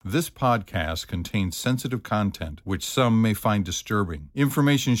This podcast contains sensitive content which some may find disturbing.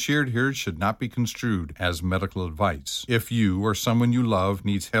 Information shared here should not be construed as medical advice. If you or someone you love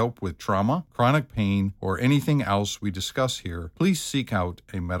needs help with trauma, chronic pain, or anything else we discuss here, please seek out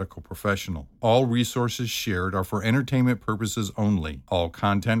a medical professional. All resources shared are for entertainment purposes only. All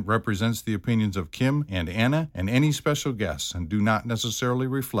content represents the opinions of Kim and Anna and any special guests and do not necessarily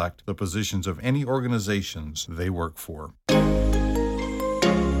reflect the positions of any organizations they work for.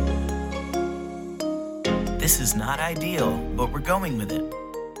 This is not ideal, but we're going with it.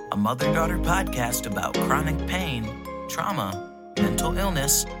 A mother-daughter podcast about chronic pain, trauma, mental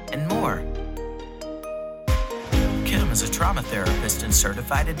illness, and more. Kim is a trauma therapist and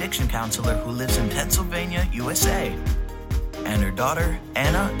certified addiction counselor who lives in Pennsylvania, USA. And her daughter,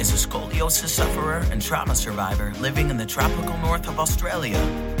 Anna, is a scoliosis sufferer and trauma survivor living in the tropical north of Australia.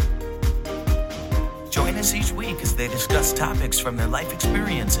 Join us each week as they discuss topics from their life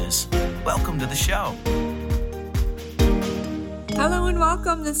experiences. Welcome to the show. Hello and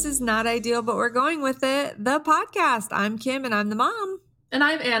welcome. This is Not Ideal, but we're going with it. The podcast. I'm Kim and I'm the mom. And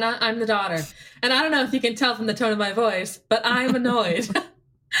I'm Anna. I'm the daughter. And I don't know if you can tell from the tone of my voice, but I'm annoyed.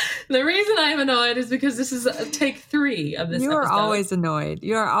 The reason I'm annoyed is because this is take 3 of this You are episode. always annoyed.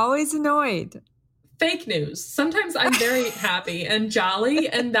 You are always annoyed. Fake news. Sometimes I'm very happy and jolly,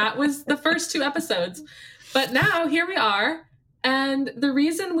 and that was the first 2 episodes. But now here we are. And the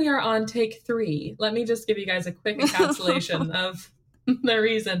reason we are on take 3, let me just give you guys a quick encapsulation of the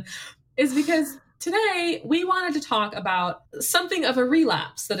reason, is because today we wanted to talk about something of a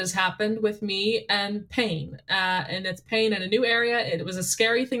relapse that has happened with me and pain. And it's pain in a new area. It was a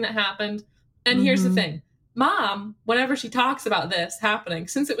scary thing that happened. And here's the thing. Mom, whenever she talks about this happening,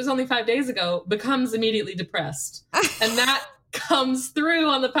 since it was only 5 days ago, becomes immediately depressed. And that comes through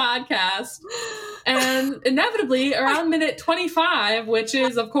on the podcast. And inevitably, around minute 25, which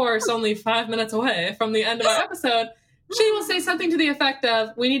is, of course, only 5 minutes away from the end of our episode, she will say something to the effect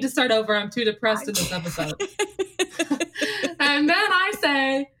of, "We need to start over. I'm too depressed in this episode." And then I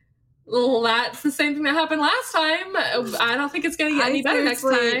say, "Well, that's the same thing that happened last time. I don't think it's going to get any better next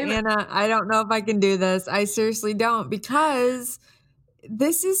time." Anna, I don't know if I can do this. I seriously don't, because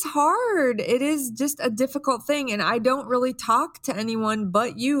this is hard. It is just a difficult thing. And I don't really talk to anyone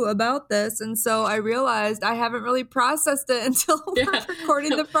but you about this. And so I realized I haven't really processed it until we're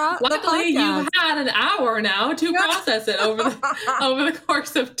recording the podcast. Luckily, you've had an hour now to process it over the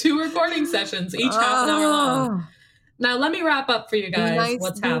course of 2 recording sessions, each half an hour long. Now, let me wrap up for you guys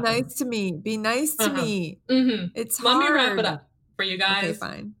what's happening. Be nice to me. Be nice to me. It's hard. Let me wrap it up for you guys. Okay,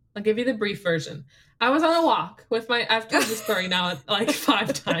 fine. I'll give you the brief version. I was on a walk with I've told this story now like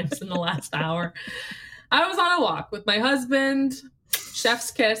 5 times in the last hour. I was on a walk with my husband, chef's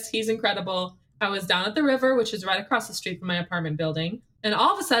kiss. He's incredible. I was down at the river, which is right across the street from my apartment building. And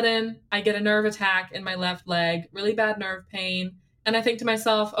all of a sudden, I get a nerve attack in my left leg, really bad nerve pain. And I think to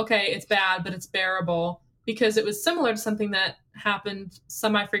myself, okay, it's bad, but it's bearable, because it was similar to something that happened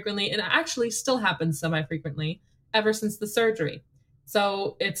semi-frequently, and it actually still happens semi-frequently ever since the surgery.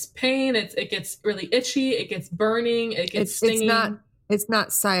 So it's pain, it gets really itchy, it gets burning, it gets stinging. It's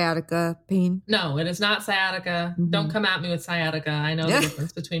not sciatica pain. No, it is not sciatica. Don't come at me with sciatica. I know the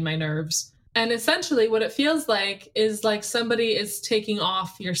difference between my nerves. And essentially what it feels like is like somebody is taking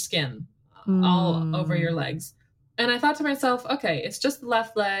off your skin all over your legs. And I thought to myself, okay, it's just the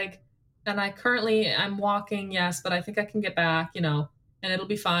left leg. And I'm walking, yes, but I think I can get back, and it'll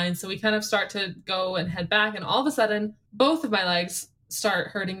be fine. So we kind of start to go and head back. And all of a sudden, both of my legs start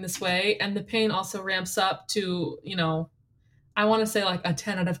hurting this way. And the pain also ramps up to, I want to say like a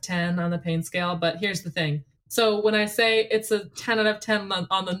 10 out of 10 on the pain scale. But here's the thing. So when I say it's a 10 out of 10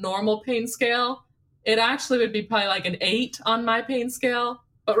 on the normal pain scale, it actually would be probably like an 8 on my pain scale.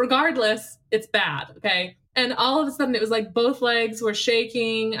 But regardless, it's bad. Okay. And all of a sudden it was like both legs were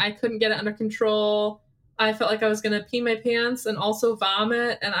shaking. I couldn't get it under control. I felt like I was going to pee my pants and also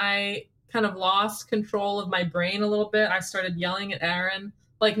vomit. And I kind of lost control of my brain a little bit. I started yelling at Aaron,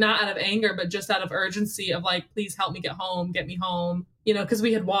 like not out of anger, but just out of urgency of like, please help me get home, get me home, because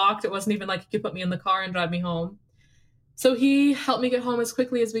we had walked. It wasn't even like he could put me in the car and drive me home. So he helped me get home as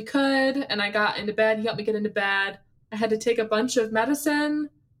quickly as we could. And I got into bed. He helped me get into bed. I had to take a bunch of medicine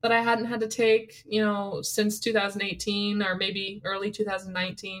that I hadn't had to take, since 2018 or maybe early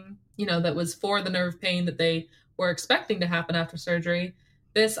 2019, that was for the nerve pain that they were expecting to happen after surgery.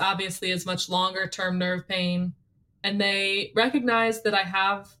 This obviously is much longer term nerve pain. And they recognize that I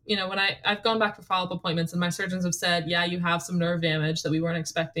have, when I've gone back for follow-up appointments and my surgeons have said, yeah, you have some nerve damage that we weren't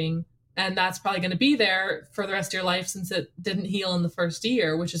expecting. And that's probably going to be there for the rest of your life since it didn't heal in the first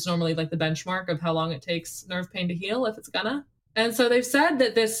year, which is normally like the benchmark of how long it takes nerve pain to heal if it's gonna. And so they've said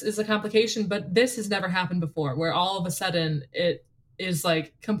that this is a complication, but this has never happened before, where all of a sudden it is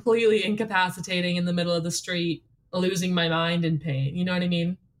like completely incapacitating in the middle of the street, losing my mind in pain. You know what I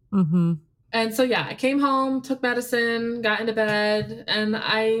mean? Mm-hmm. And so, yeah, I came home, took medicine, got into bed, and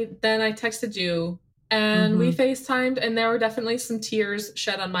I texted you, and we FaceTimed, and there were definitely some tears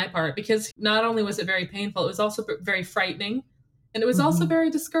shed on my part, because not only was it very painful, it was also very frightening, and it was also very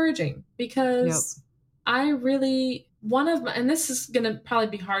discouraging, because I really, and this is going to probably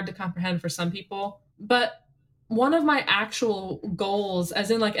be hard to comprehend for some people, but one of my actual goals,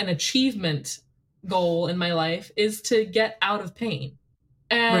 as in like an achievement goal in my life, is to get out of pain.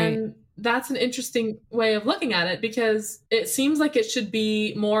 And that's an interesting way of looking at it, because it seems like it should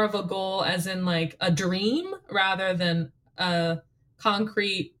be more of a goal as in like a dream rather than a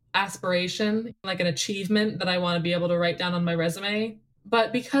concrete aspiration, like an achievement that I want to be able to write down on my resume.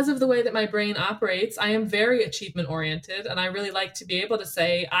 But because of the way that my brain operates, I am very achievement oriented, and I really like to be able to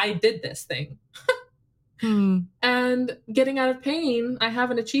say, I did this thing. And getting out of pain, I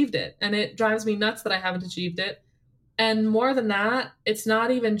haven't achieved it. And it drives me nuts that I haven't achieved it. And more than that, it's not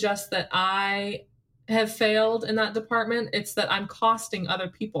even just that I have failed in that department. It's that I'm costing other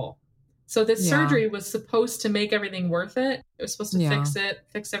people. So this surgery was supposed to make everything worth it. It was supposed to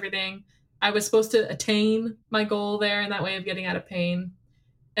fix everything. I was supposed to attain my goal there in that way of getting out of pain.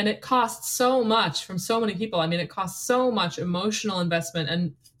 And it costs so much from so many people. I mean, it costs so much emotional investment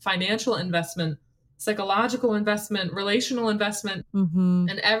and financial investment, psychological investment, relational investment.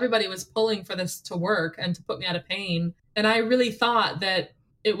 And everybody was pulling for this to work and to put me out of pain. And I really thought that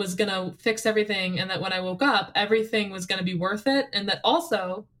it was going to fix everything, and that when I woke up, everything was going to be worth it. And that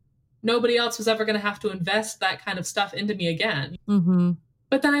also nobody else was ever going to have to invest that kind of stuff into me again.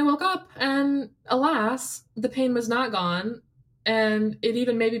 But then I woke up, and alas, the pain was not gone. And it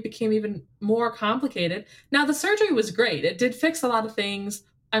even maybe became even more complicated. Now, the surgery was great. It did fix a lot of things.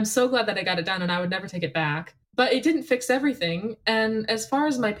 I'm so glad that I got it done, and I would never take it back. But it didn't fix everything. And as far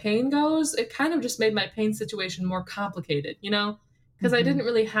as my pain goes, it kind of just made my pain situation more complicated, you know? Because I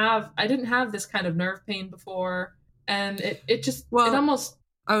didn't have this kind of nerve pain before. And it almost...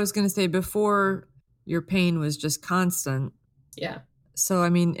 I was going to say, before, your pain was just constant. Yeah. So, I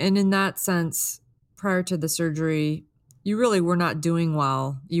mean, and in that sense, prior to the surgery, you really were not doing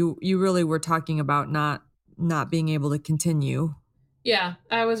well. You really were talking about not being able to continue. Yeah,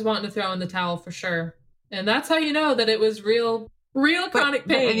 I was wanting to throw in the towel for sure. And that's how you know that it was real chronic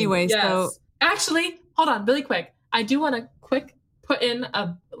pain. But anyway, so... Actually, hold on, really quick. I do want to put in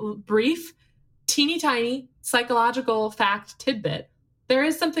a brief, teeny tiny psychological fact tidbit. There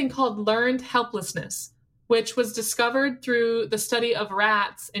is something called learned helplessness, which was discovered through the study of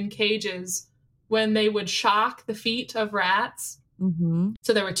rats in cages when they would shock the feet of rats.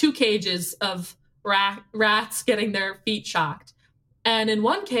 So there were 2 cages of rats getting their feet shocked. And in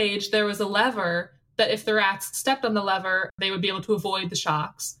one cage, there was a lever that if the rats stepped on the lever, they would be able to avoid the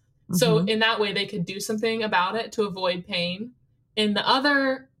shocks. So in that way, they could do something about it to avoid pain. In the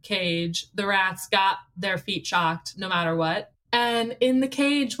other cage, the rats got their feet shocked no matter what. And in the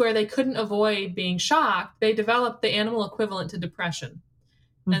cage where they couldn't avoid being shocked, they developed the animal equivalent to depression.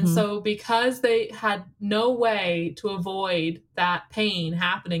 And so because they had no way to avoid that pain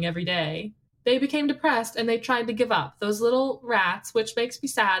happening every day, they became depressed and they tried to give up. Those little rats, which makes me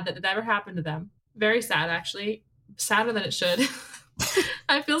sad that it ever happened to them. Very sad, actually. Sadder than it should.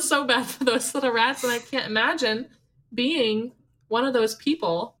 I feel so bad for those little rats, and I can't imagine being one of those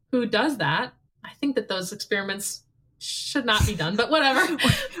people who does that. I think that those experiments should not be done, but whatever.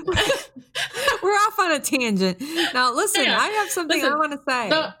 We're off on a tangent. Now, listen, I have something I want to say.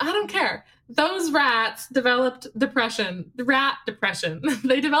 No, I don't care. Those rats developed rat depression.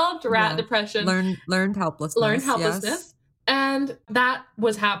 They developed rat depression. Learned helplessness. Yes. And that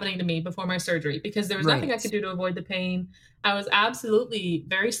was happening to me before my surgery, because there was nothing I could do to avoid the pain. I was absolutely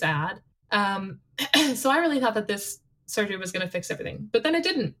very sad. So I really thought that this surgery was going to fix everything, but then it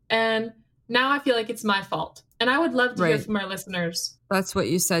didn't. And now I feel like it's my fault. And I would love to hear from our listeners. That's what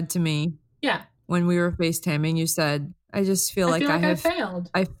you said to me. Yeah. When we were FaceTiming, you said, I just feel like I failed.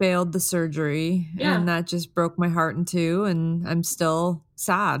 I failed the surgery, and that just broke my heart in two. And I'm still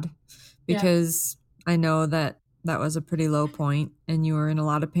sad because I know that was a pretty low point, and you were in a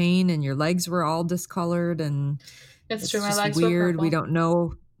lot of pain, and your legs were all discolored, and it's true. My legs weird. We don't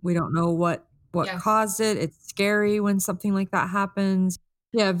know what caused it. It's scary when something like that happens.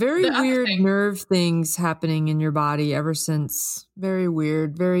 Yeah, very weird nerve things happening in your body ever since. Very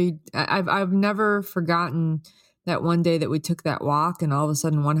weird. I've never forgotten that one day that we took that walk and all of a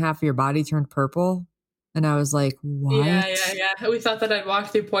sudden one half of your body turned purple. And I was like, what? Yeah. We thought that I'd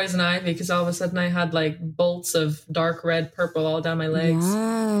walk through poison ivy because all of a sudden I had like bolts of dark red, purple all down my legs.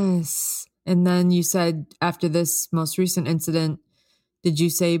 Yes. And then you said after this most recent incident, did you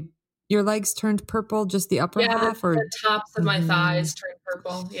say your legs turned purple, just the upper half? Or the tops of my thighs turned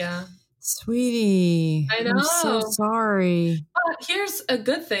purple. Yeah. Sweetie. I know. I'm so sorry. But here's a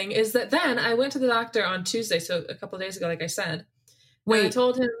good thing is that then I went to the doctor on Tuesday, so a couple of days ago, like I said. Wait. I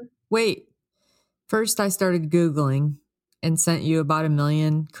told him. Wait. First, I started Googling and sent you about 1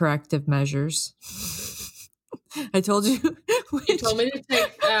 million corrective measures. I told you. You told me to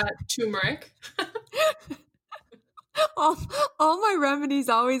take turmeric. All my remedies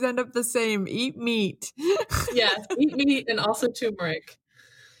always end up the same. Eat meat. Yes, eat meat and also turmeric.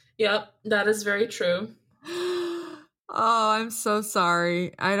 Yep, that is very true. Oh, I'm so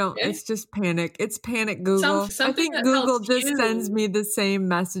sorry. It's just panic. It's panic Google. I think Google just sends me the same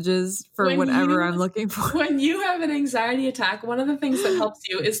messages for whatever I'm looking for. When you have an anxiety attack, one of the things that helps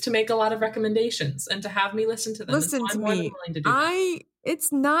you is to make a lot of recommendations and to have me listen to them. Listen to me.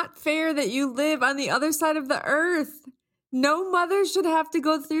 It's not fair that you live on the other side of the earth. No mother should have to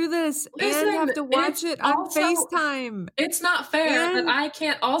go through this and have to watch it on FaceTime. It's not fair that I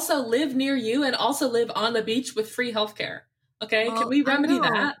can't also live near you and also live on the beach with free healthcare. Okay? Can we remedy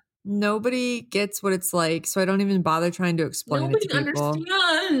that? Nobody gets what it's like, so I don't even bother trying to explain it to people. Nobody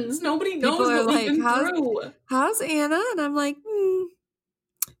understands. Nobody knows what we've been through. How's Anna? And I'm like,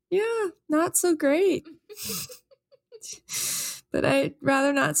 yeah, not so great. But I'd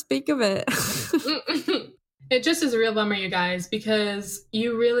rather not speak of it. It just is a real bummer, you guys, because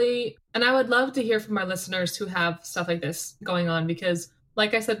you really, and I would love to hear from our listeners who have stuff like this going on, because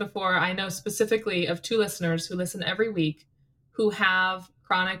like I said before, I know specifically of 2 listeners who listen every week who have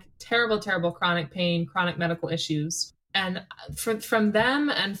terrible chronic pain, chronic medical issues. And from them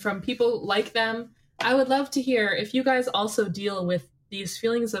and from people like them, I would love to hear if you guys also deal with these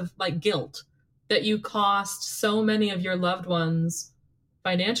feelings of like guilt that you cost so many of your loved ones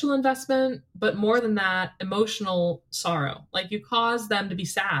financial investment, but more than that, emotional sorrow. Like you cause them to be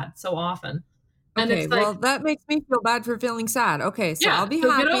sad so often. And okay, it's like, well, that makes me feel bad for feeling sad. Okay, so I'll be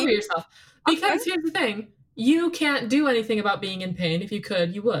happy. Get over yourself. Because here's the thing. You can't do anything about being in pain. If you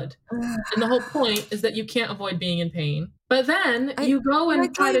could, you would. And the whole point is that you can't avoid being in pain. But then you go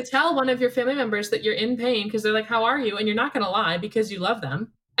and try to tell one of your family members that you're in pain because they're like, how are you? And you're not going to lie because you love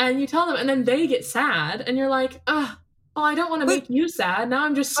them. And you tell them, and then they get sad. And you're like, well, I don't want to make you sad. Now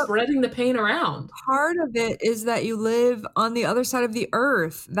I'm just spreading the pain around. Part of it is that you live on the other side of the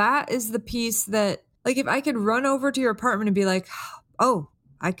earth. That is the piece that, like, if I could run over to your apartment and be like, oh,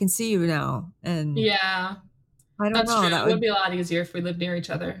 I can see you now. And yeah, I don't know. True. That would be a lot easier if we lived near each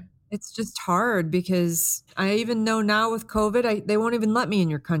other. It's just hard because I even know now with COVID, they won't even let me in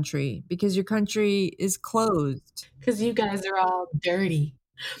your country because your country is closed. Because you guys are all dirty.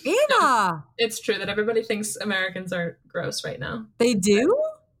 Anna! No, it's true that everybody thinks Americans are gross right now. They do?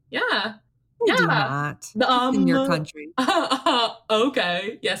 Yeah. They do not. In your country.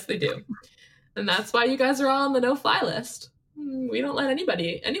 Okay. Yes, they do. And that's why you guys are all on the no-fly list. We don't let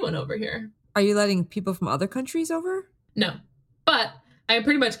anyone over here. Are you letting people from other countries over? No. But I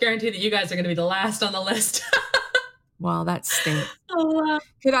pretty much guarantee that you guys are going to be the last on the list. Well, that stinks.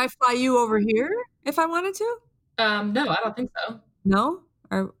 Could I fly you over here if I wanted to? No, I don't think so. No?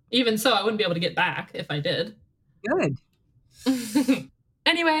 Even so, I wouldn't be able to get back if I did. Good.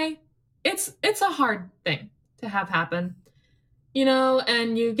 Anyway, it's a hard thing to have happen,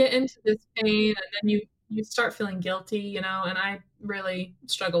 and you get into this pain and then you start feeling guilty, and I really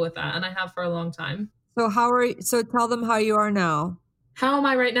struggle with that, and I have for a long time. So tell them how you are now. How am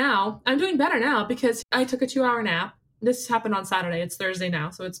I right now? I'm doing better now because I took a 2-hour nap. This happened on Saturday. It's Thursday now,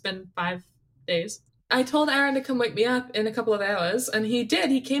 so it's been 5 days. I told Aaron to come wake me up in a couple of hours, and he did.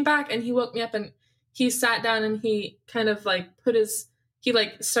 He came back and he woke me up and he sat down and he kind of like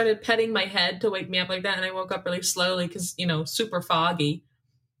started petting my head to wake me up like that. And I woke up really slowly because, super foggy.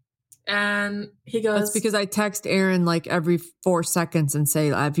 And he goes, that's because I text Aaron like every 4 seconds and say,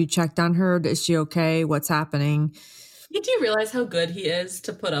 have you checked on her? Is she okay? What's happening? Do you realize how good he is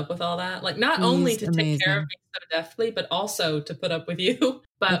to put up with all that? Like not only to take care of me so deftly, but also to put up with you.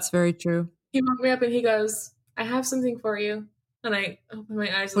 But that's very true. He woke me up and he goes, I have something for you. And I open my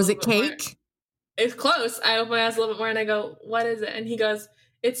eyes a little bit more. Was it cake? It's close. I open my eyes a little bit more and I go, what is it? And he goes,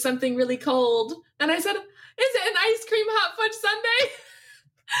 it's something really cold. And I said, is it an ice cream hot fudge sundae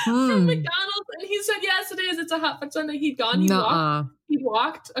from McDonald's? And he said, yes, it is. It's a hot fudge sundae. He'd gone. He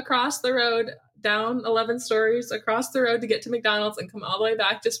walked across the road, down 11 stories, across the road to get to McDonald's and come all the way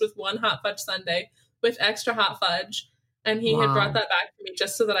back just with one hot fudge sundae with extra hot fudge. And he had brought that back to me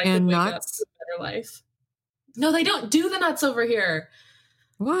just so that I could wake up to a better life. No, they don't do the nuts over here.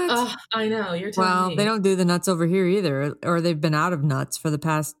 What? Oh, I know. You're telling me. Well, they don't do the nuts over here either, or they've been out of nuts for the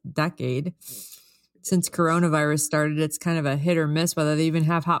past decade. Since coronavirus started, it's kind of a hit or miss whether they even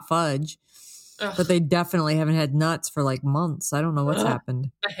have hot fudge. Ugh. But they definitely haven't had nuts for like months. I don't know what's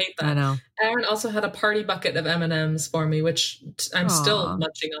happened. I hate that. I know. Aaron also had a party bucket of M&Ms for me, which I'm still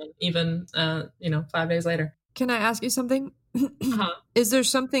munching on, even 5 days later. Can I ask you something? Uh-huh. Is there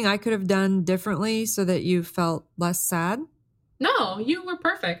something I could have done differently so that you felt less sad? No, you were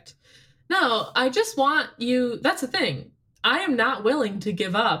perfect. No, I just want you. That's the thing. I am not willing to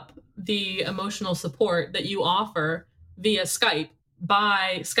give up the emotional support that you offer via Skype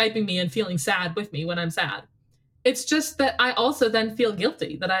by Skyping me and feeling sad with me when I'm sad. It's just that I also then feel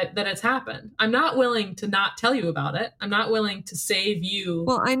guilty that it's happened. I'm not willing to not tell you about it. I'm not willing to save you.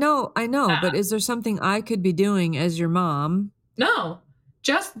 Well, I know, but is there something I could be doing as your mom? No,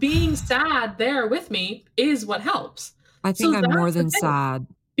 just being sad there with me is what helps. I think I'm more than sad.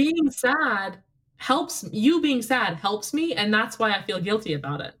 Being sad helps you. Being sad helps me, and that's why I feel guilty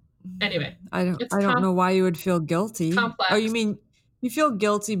about it. Anyway, I don't know why you would feel guilty. Complex. Oh, you mean you feel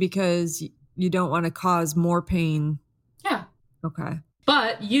guilty because you don't want to cause more pain? Yeah. Okay.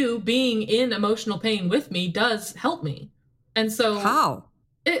 But you being in emotional pain with me does help me, and so how?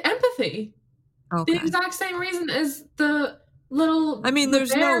 Empathy. Okay. The exact same reason as the little. I mean,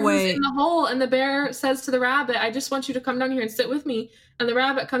 there's no way who's in the hole, and the bear says to the rabbit, "I just want you to come down here and sit with me." And the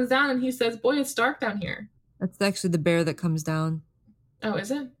rabbit comes down, and he says, "Boy, it's dark down here." That's actually the bear that comes down. Oh,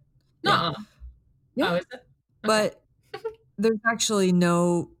 is it? No. Yeah. Oh, is it? Okay. But there's actually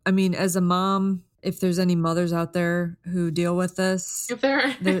no. I mean, as a mom, if there's any mothers out there who deal with this, if there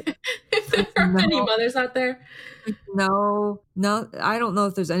are any mothers out there, no, I don't know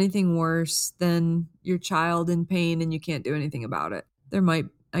if there's anything worse than your child in pain and you can't do anything about it.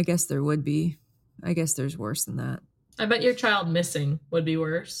 I guess there would be. I guess there's worse than that. I bet your child missing would be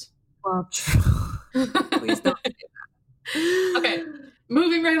worse. Well, true. Please don't say that. Okay,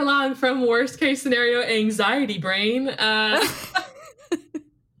 moving right along from worst case scenario anxiety brain.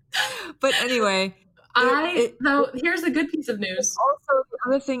 But anyway, here's a good piece of news. Also, the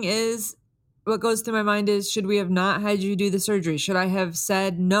other thing is, what goes through my mind is, should we have not had you do the surgery? Should I have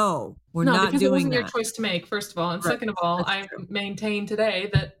said no? We're not doing that. No, because it wasn't your choice to make. First of all, and second of all, I maintain today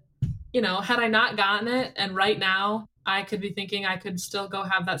that had I not gotten it, and right now I could be thinking I could still go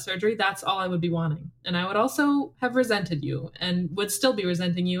have that surgery, that's all I would be wanting. And I would also have resented you and would still be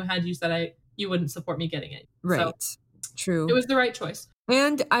resenting you had you said you wouldn't support me getting it. Right. So, true. It was the right choice.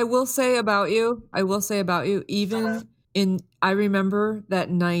 And I will say about you, even I remember that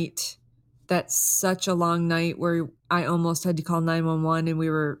night, that's such a long night where I almost had to call 911 and we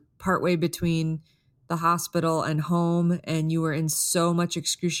were partway between the hospital and home, and you were in so much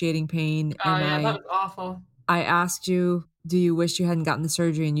excruciating pain. Oh, yeah, that was awful. I asked you, do you wish you hadn't gotten the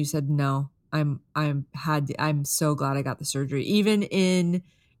surgery? And you said, no, I'm so glad I got the surgery. Even in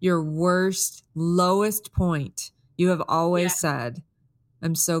your worst, lowest point, you have always said,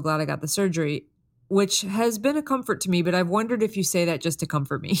 I'm so glad I got the surgery, which has been a comfort to me, but I've wondered if you say that just to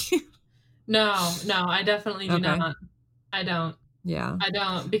comfort me. No, I definitely do not. I don't. Yeah. I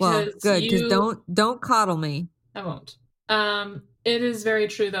don't, because good, because don't coddle me. I won't. It is very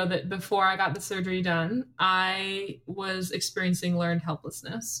true, though, that before I got the surgery done, I was experiencing learned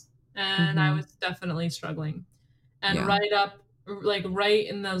helplessness, and I was definitely struggling. And right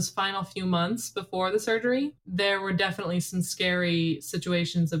in those final few months before the surgery, there were definitely some scary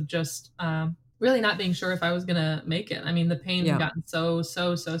situations of just really not being sure if I was going to make it. I mean, the pain had gotten so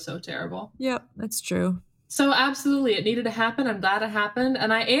terrible. Yep, that's true. So absolutely, it needed to happen. I'm glad it happened.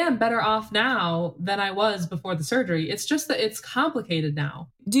 And I am better off now than I was before the surgery. It's just that it's complicated now.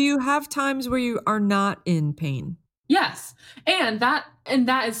 Do you have times where you are not in pain? Yes. And that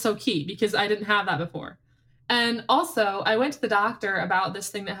is so key, because I didn't have that before. And also, I went to the doctor about this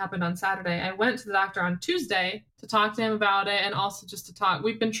thing that happened on Saturday. I went to the doctor on Tuesday to talk to him about it, and also just to talk.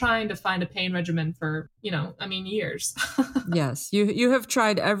 We've been trying to find a pain regimen for, years. Yes. You have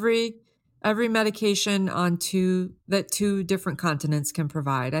tried every medication on two different continents can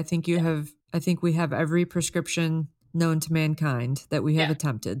provide. I think we have every prescription known to mankind that we have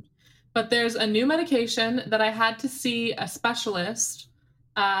attempted. But there's a new medication that I had to see a specialist,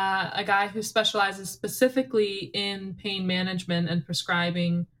 a guy who specializes specifically in pain management and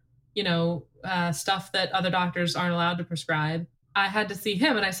prescribing, stuff that other doctors aren't allowed to prescribe. I had to see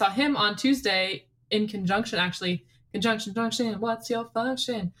him, and I saw him on Tuesday in conjunction, what's your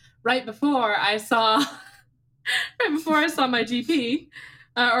function? Right before I saw my GP,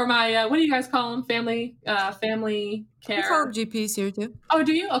 Or my, what do you guys call them? Family care. We call them GPs here too. Oh,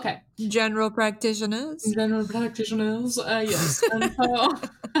 do you? Okay. General practitioners. Yes. And so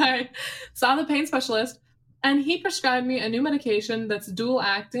I saw the pain specialist, and he prescribed me a new medication that's dual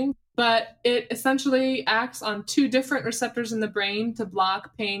acting, but it essentially acts on 2 different receptors in the brain to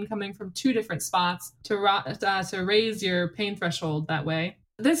block pain coming from 2 different spots to raise your pain threshold that way.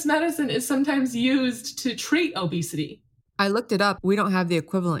 This medicine is sometimes used to treat obesity. I looked it up. We don't have the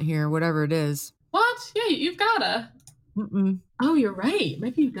equivalent here, whatever it is. What? Yeah, you've gotta. Mm-mm. Oh, you're right.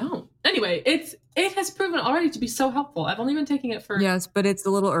 Maybe you don't. Anyway, it has proven already to be so helpful. I've only been taking it for Yes, but it's a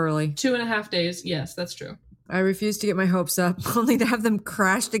little early. 2.5 days. Yes, that's true. I refuse to get my hopes up, only to have them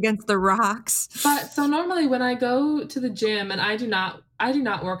crashed against the rocks. But so normally when I go to the gym and I do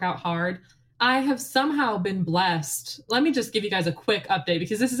not work out hard, I have somehow been blessed. Let me just give you guys a quick update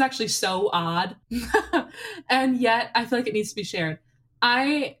because this is actually so odd. And yet I feel like it needs to be shared.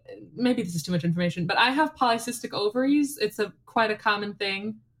 Maybe this is too much information, but I have polycystic ovaries. It's quite a common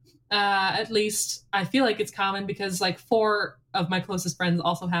thing. At least I feel like it's common because like 4 of my closest friends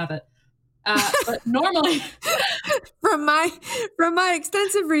also have it. But normally from my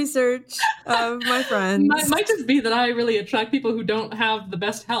extensive research of my friends, might just be that I really attract people who don't have the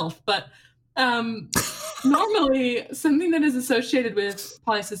best health, but normally something that is associated with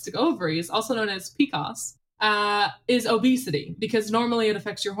polycystic ovaries, also known as PCOS, is obesity, because normally it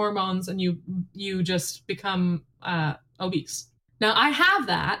affects your hormones and you just become obese. Now I have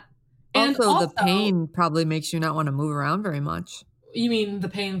that. And also the pain probably makes you not want to move around very much. You mean the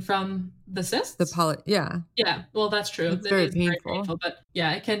pain from the cysts? Yeah. Yeah, well, that's true. It's very painful. But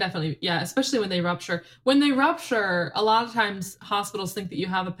yeah, it can definitely, especially when they rupture. When they rupture, a lot of times hospitals think that you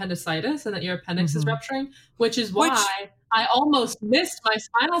have appendicitis and that your appendix is rupturing, which is why I almost missed my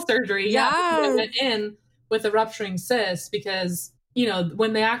spinal surgery. Yes. Yeah, I went in with a rupturing cyst because,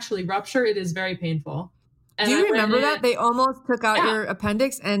 when they actually rupture, it is very painful. And do you remember that? They almost took out your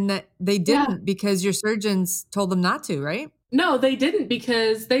appendix and that they didn't because your surgeons told them not to, right? No, they didn't,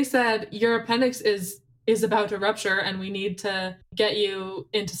 because they said your appendix is about to rupture and we need to get you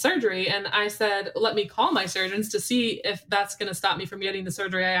into surgery. And I said, let me call my surgeons to see if that's going to stop me from getting the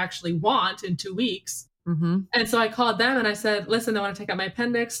surgery I actually want in 2 weeks. Mm-hmm. And so I called them and I said, listen, I want to take out my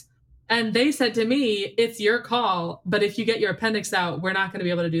appendix. And they said to me, it's your call, but if you get your appendix out, we're not going to be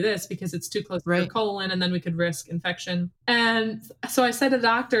able to do this because it's too close to your colon and then we could risk infection. And so I said to the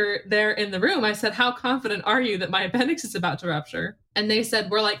doctor there in the room, I said, how confident are you that my appendix is about to rupture? And they said,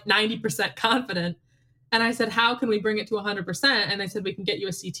 we're like 90% confident. And I said, how can we bring it to 100%? And they said, we can get you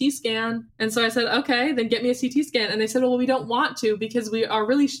a CT scan. And so I said, okay, then get me a CT scan. And they said, well, we don't want to because we are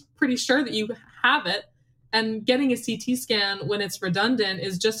really pretty sure that you have it. And getting a CT scan when it's redundant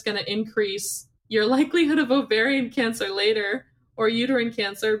is just going to increase your likelihood of ovarian cancer later or uterine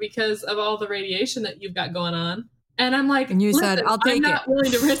cancer because of all the radiation that you've got going on. And I'm like, and you said, I'll take it. I'm not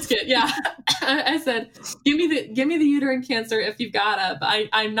willing to risk it. Yeah. I said, give me the uterine cancer if you've got it. But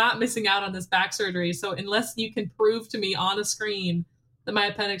I'm not missing out on this back surgery. So unless you can prove to me on a screen that my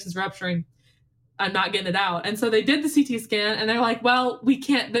appendix is rupturing, I'm not getting it out. And so they did the CT scan and they're like, well, we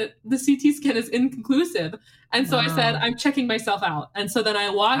can't, the CT scan is inconclusive. And so I said, I'm checking myself out. And so then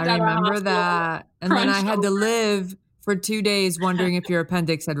I walked out of the hospital. I remember that. And then I had to live for 2 days wondering if your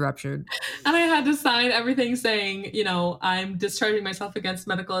appendix had ruptured. And I had to sign everything saying, I'm discharging myself against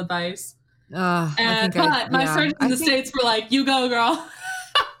medical advice. But my surgeons in the States were like, you go, girl.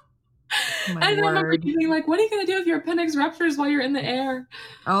 And I remember being like, what are you going to do if your appendix ruptures while you're in the air?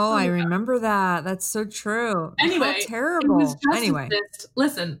 Oh, I remember that. That's so true. Anyway, how terrible. Anyway,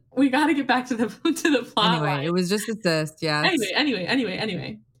 listen, we got to get back to the plot. Anyway, it was just a cyst. Yeah.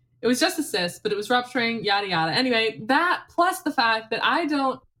 Anyway, it was just a cyst, but it was rupturing, yada, yada. Anyway, that plus the fact that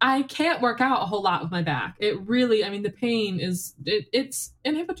I can't work out a whole lot with my back. It really, the pain it's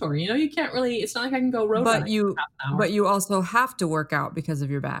inhibitory. You can't really, it's not like I can go road running. But you also have to work out because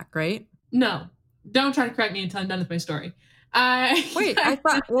of your back, right? No, don't try to correct me until I'm done with my story. I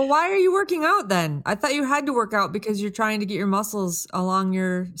thought, well, why are you working out then? I thought you had to work out because you're trying to get your muscles along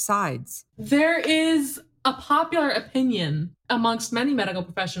your sides. There is a popular opinion amongst many medical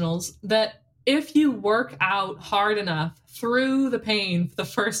professionals that if you work out hard enough through the pain for the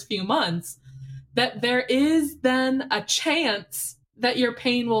first few months, that there is then a chance that your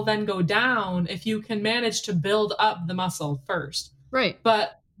pain will then go down if you can manage to build up the muscle first. Right.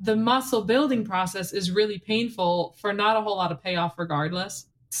 But the muscle building process is really painful for not a whole lot of payoff regardless.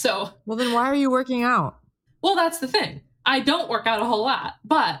 So, well, then why are you working out? Well, that's the thing. I don't work out a whole lot,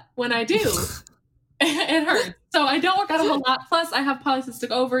 but when I do, it hurts. So I don't work out a whole lot. Plus I have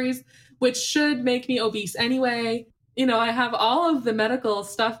polycystic ovaries, which should make me obese anyway. I have all of the medical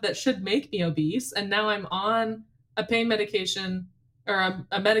stuff that should make me obese, and now I'm on a pain medication or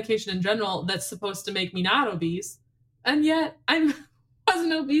a medication in general that's supposed to make me not obese, and yet I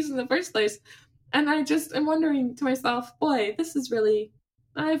wasn't obese in the first place. And I just am wondering to myself, boy,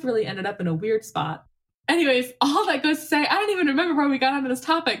 I've really ended up in a weird spot. Anyways, all that goes to say, I don't even remember where we got onto this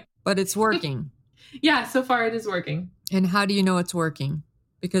topic. But it's working. Yeah, so far it is working. And how do you know it's working?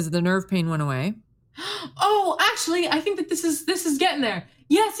 Because the nerve pain went away. Oh, actually, I think that this is getting there.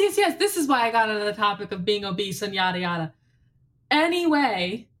 Yes. This is why I got onto the topic of being obese and yada yada.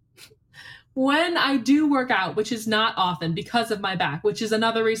 Anyway, when I do work out, which is not often because of my back, which is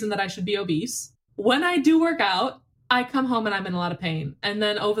another reason that I should be obese. When I do work out, I come home and I'm in a lot of pain. And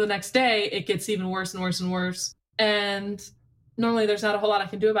then over the next day, it gets even worse and worse and worse. And normally there's not a whole lot I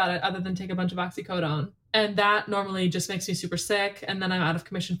can do about it other than take a bunch of oxycodone. And that normally just makes me super sick. And then I'm out of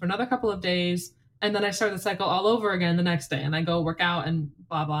commission for another couple of days. And then I start the cycle all over again the next day. And I go work out and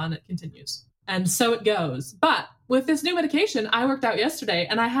blah, blah, and it continues. And so it goes. But with this new medication, I worked out yesterday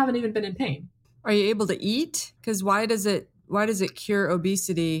and I haven't even been in pain. Are you able to eat? Because why does it cure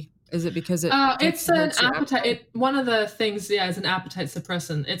obesity? Is it because it's an appetite? One of the things, is an appetite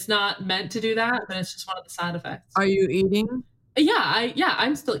suppressant. It's not meant to do that, but it's just one of the side effects. Are you eating? Yeah,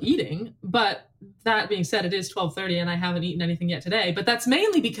 I'm still eating. But that being said, it is 12:30 and I haven't eaten anything yet today. But that's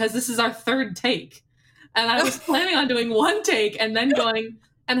mainly because this is our third take. And I was planning on doing one take and then going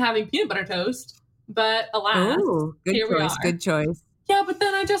and having peanut butter toast. But alas, here we are. Good choice. Yeah, but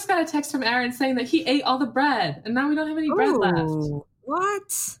then I just got a text from Aaron saying that he ate all the bread. And now we don't have any bread left.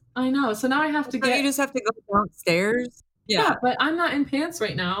 What? I know. So now I have to You just have to go downstairs? Yeah, but I'm not in pants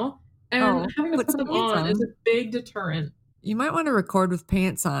right now. And having to put them on is a big deterrent. You might want to record with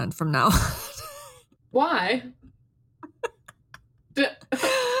pants on from now on. Why?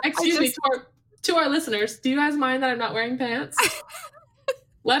 Excuse me, to our listeners, do you guys mind that I'm not wearing pants?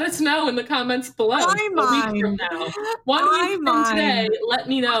 Let us know in the comments below. A week from now. 1 week from today, let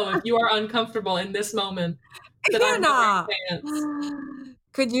me know if you are uncomfortable in this moment that I'm not wearing pants.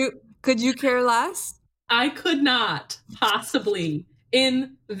 Could you care less? I could not possibly,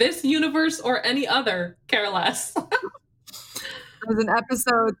 in this universe or any other, care less. There's an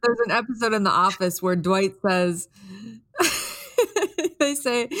episode in The Office where Dwight says, they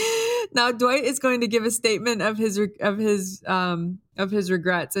say, now Dwight is going to give a statement of his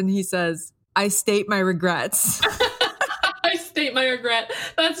regrets, and he says, "I state my regrets." I state my regret.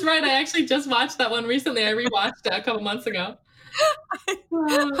 That's right. I actually just watched that one recently. I rewatched it a couple months ago.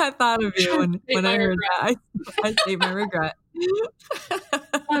 I thought of you when I heard that. I state my regret.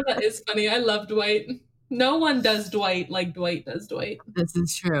 Oh, that is funny. I love Dwight. No one does Dwight like Dwight does Dwight. This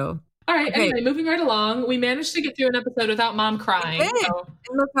is true. All right. Okay. Anyway, moving right along. We managed to get through an episode without Mom crying. So.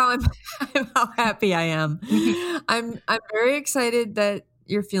 And look how happy I am. I'm very excited that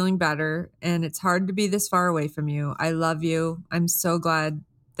you're feeling better, and it's hard to be this far away from you. I love you. I'm so glad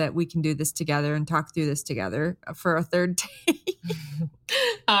that we can do this together and talk through this together for a third take.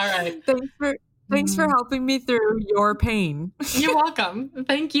 All right. Thanks for helping me through your pain. You're welcome.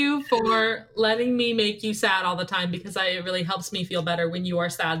 Thank you for letting me make you sad all the time, because it really helps me feel better when you are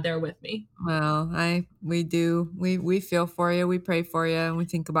sad there with me. Well, we do. We feel for you. We pray for you, and we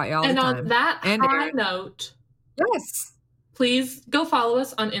think about you all the time. And on that high note, yes, please go follow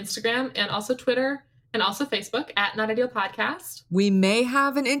us on Instagram and also Twitter and also Facebook at Not Ideal Podcast. We may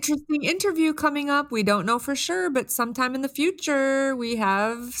have an interesting interview coming up. We don't know for sure, but sometime in the future, we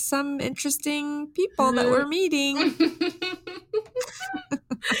have some interesting people that we're meeting.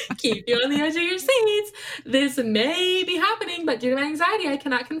 Keep you on the edge of your seats. This may be happening, but due to my anxiety, I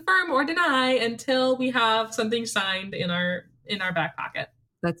cannot confirm or deny until we have something signed in our back pocket.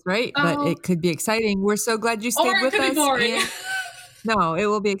 That's right, but it could be exciting. We're so glad you stayed with us. Or it could be boring. No, it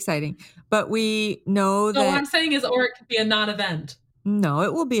will be exciting. But we know that... what I'm saying is, or it could be a non-event. No,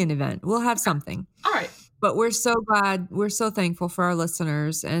 it will be an event. We'll have something. All right. But we're so glad. We're so thankful for our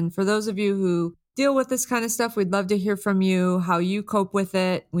listeners. And for those of you who deal with this kind of stuff, we'd love to hear from you, how you cope with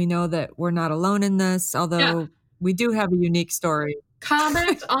it. We know that we're not alone in this, although we do have a unique story.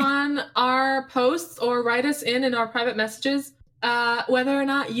 Comment on our posts or write us in our private messages whether or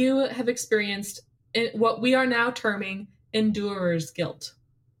not you have experienced what we are now terming endurer's guilt,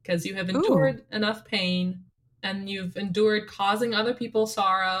 because you have endured enough pain and you've endured causing other people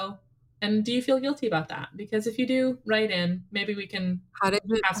sorrow. And do you feel guilty about that? Because if you do, write in. Maybe we can. How did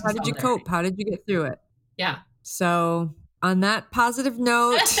you cope? How did you get through it? Yeah. So on that positive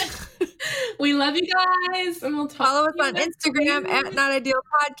note, We love you guys, and we'll talk. Follow us on Instagram at Not Ideal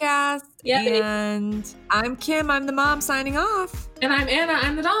Podcast. Yeah, and I'm Kim. I'm the mom signing off. And I'm Anna.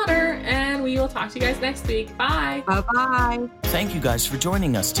 I'm the daughter. And we will talk to you guys next week. Bye. Bye-bye. Thank you guys for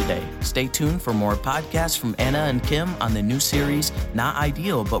joining us today. Stay tuned for more podcasts from Anna and Kim on the new series, Not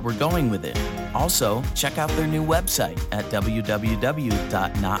Ideal, but We're Going With It. Also, check out their new website at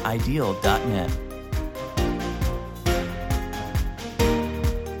www.notideal.net.